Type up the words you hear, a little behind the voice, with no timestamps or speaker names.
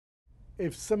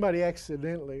if somebody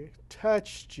accidentally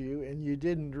touched you and you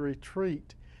didn't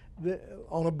retreat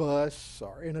on a bus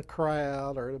or in a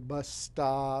crowd or at a bus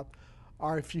stop,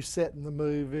 or if you sat in the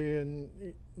movie and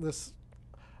this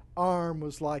arm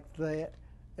was like that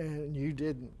and you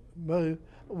didn't move,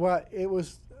 well, it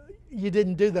was, you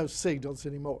didn't do those signals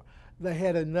anymore. They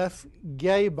had enough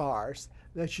gay bars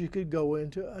that you could go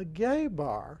into a gay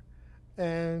bar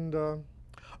and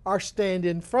or stand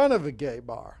in front of a gay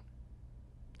bar.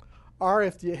 Or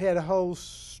if you had a whole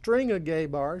string of gay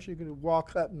bars, you could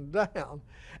walk up and down,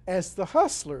 as the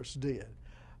hustlers did.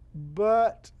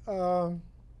 But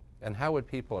and how would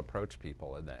people approach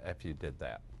people if you did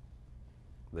that?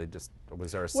 They just,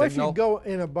 was there a well, if signal? you go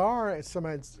in a bar and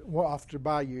somebody's offered to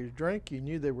buy you a drink, you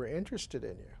knew they were interested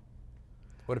in you.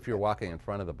 What if you're walking in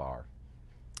front of the bar?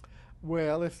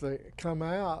 Well, if they come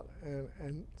out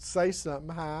and say something,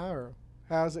 hi, or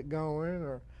how's it going,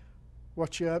 or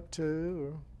what you up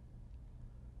to, or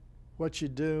what you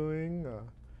doing,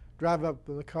 drive up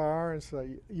in the car and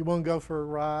say, you want to go for a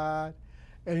ride?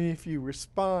 And if you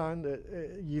respond,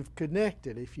 you've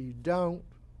connected. If you don't,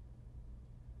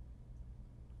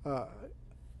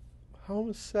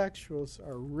 homosexuals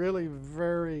are really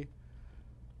very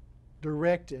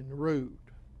direct and rude.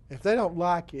 If they don't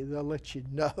like you, they'll let you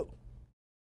know.